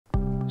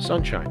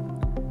Sunshine.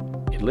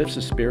 It lifts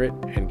the spirit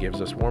and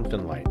gives us warmth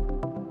and light.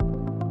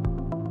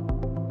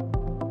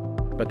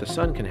 But the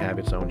sun can have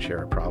its own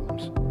share of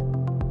problems.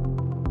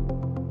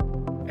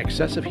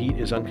 Excessive heat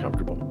is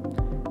uncomfortable.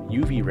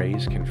 UV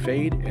rays can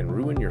fade and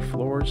ruin your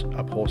floors,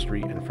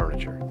 upholstery, and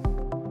furniture.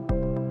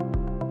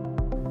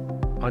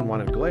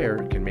 Unwanted glare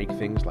can make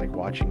things like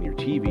watching your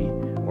TV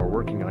or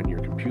working on your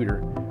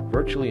computer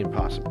virtually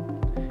impossible.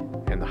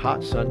 And the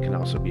hot sun can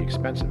also be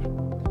expensive.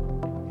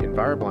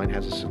 Enviroblind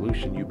has a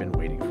solution you've been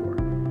waiting for.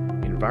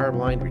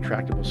 Enviroblind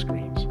Retractable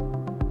Screens.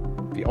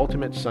 The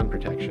ultimate sun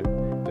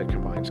protection that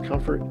combines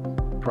comfort,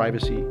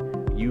 privacy,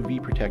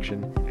 UV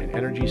protection, and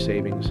energy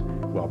savings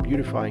while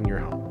beautifying your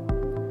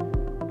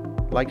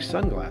home. Like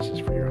sunglasses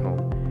for your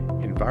home,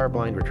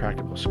 Enviroblind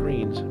Retractable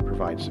Screens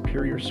provide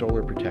superior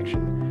solar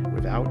protection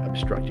without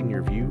obstructing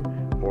your view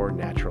or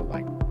natural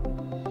light.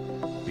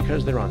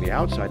 Because they're on the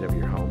outside of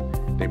your home,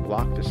 they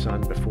block the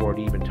sun before it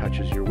even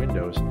touches your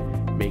windows,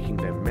 making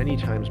them many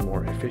times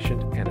more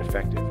efficient and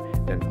effective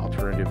than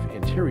alternative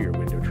interior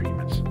window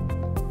treatments.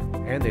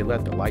 And they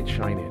let the light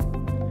shine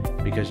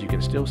in. Because you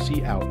can still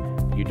see out,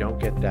 you don't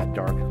get that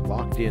dark,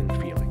 locked-in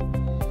feeling.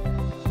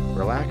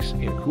 Relax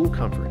in cool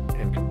comfort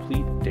and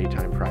complete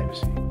daytime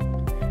privacy.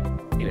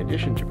 In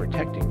addition to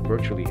protecting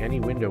virtually any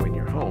window in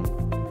your home,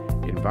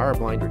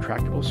 Enviroblind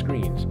Retractable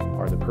Screens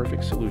are the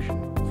perfect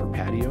solution for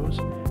patios,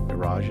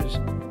 garages,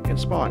 and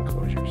spa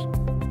enclosures,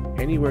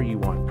 anywhere you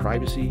want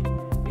privacy,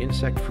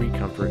 insect-free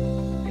comfort,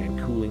 and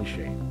cooling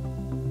shade.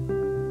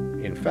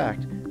 In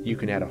fact, you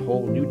can add a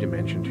whole new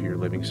dimension to your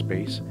living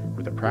space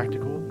with a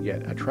practical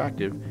yet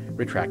attractive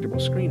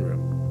retractable screen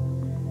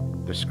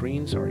room. The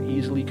screens are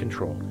easily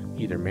controlled,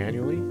 either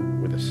manually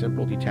with a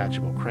simple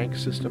detachable crank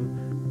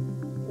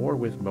system or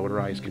with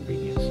motorized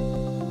convenience.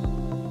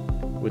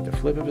 With the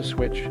flip of a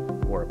switch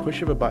or a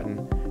push of a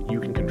button, you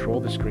can control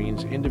the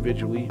screens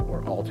individually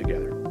or all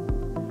together.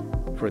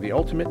 For the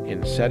ultimate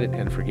in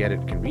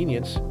set-it-and-forget-it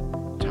convenience,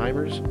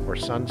 timers or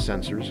sun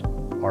sensors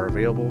are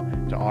available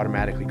to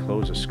automatically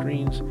close the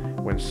screens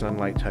when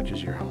sunlight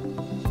touches your home.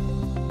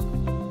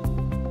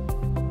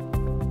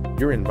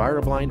 Your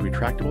Enviroblind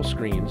Retractable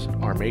Screens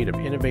are made of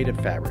innovative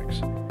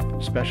fabrics,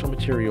 special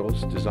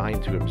materials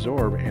designed to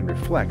absorb and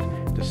reflect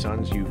the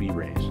sun's UV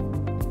rays.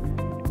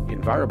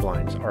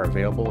 Enviroblinds are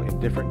available in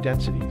different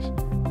densities,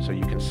 so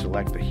you can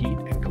select the heat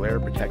and glare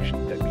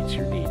protection that meets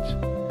your needs.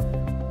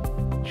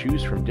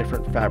 Choose from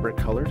different fabric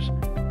colors,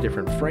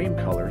 different frame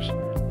colors,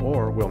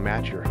 or will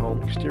match your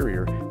home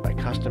exterior by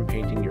custom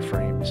painting your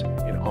frames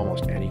in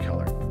almost any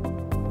color.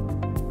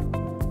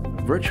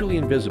 Virtually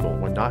invisible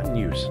when not in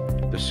use,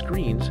 the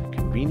screens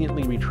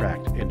conveniently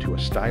retract into a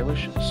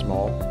stylish,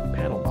 small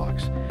panel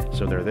box,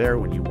 so they're there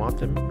when you want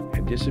them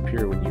and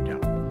disappear when you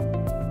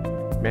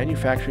don't.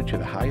 Manufactured to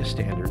the highest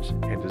standards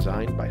and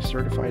designed by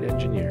certified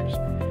engineers,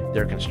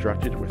 they're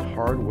constructed with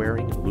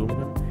hard-wearing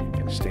aluminum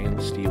and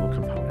stainless steel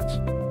components.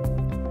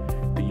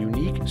 The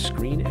unique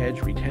screen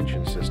edge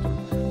retention system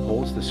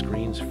holds the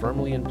screens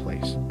firmly in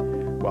place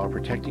while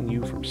protecting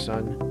you from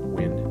sun,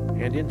 wind,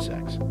 and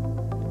insects.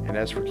 And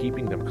as for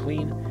keeping them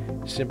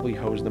clean, simply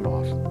hose them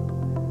off.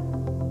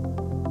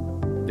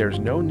 There's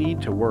no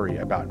need to worry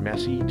about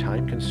messy,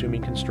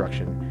 time-consuming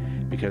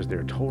construction because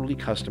they're totally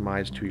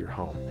customized to your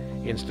home.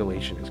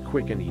 Installation is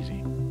quick and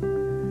easy.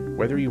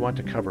 Whether you want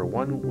to cover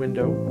one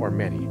window or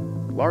many,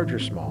 large or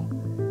small,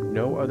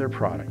 no other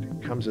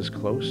product comes as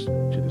close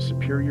to the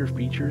superior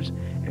features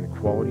and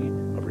quality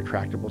of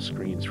retractable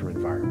screens from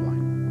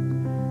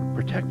Enviroblind.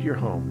 Protect your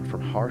home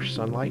from harsh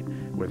sunlight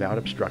without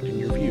obstructing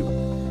your view.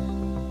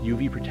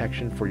 UV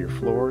protection for your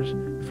floors,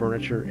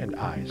 furniture, and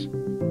eyes.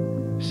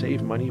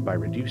 Save money by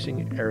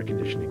reducing air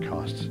conditioning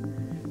costs.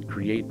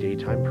 Create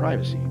daytime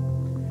privacy.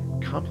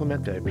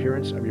 Complement the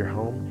appearance of your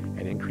home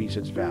and increase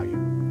its value.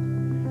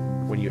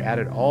 When you add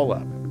it all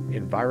up,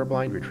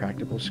 Enviroblind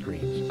Retractable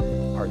Screens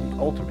are the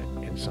ultimate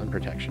in sun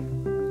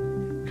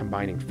protection,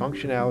 combining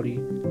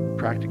functionality,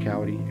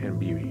 practicality, and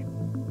beauty.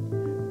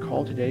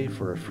 Call today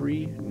for a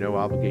free,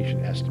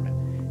 no-obligation estimate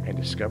and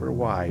discover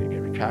why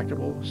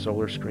retractable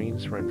solar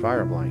screens from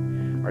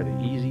Enviroblind are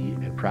the easy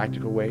and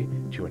practical way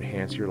to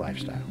enhance your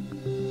lifestyle.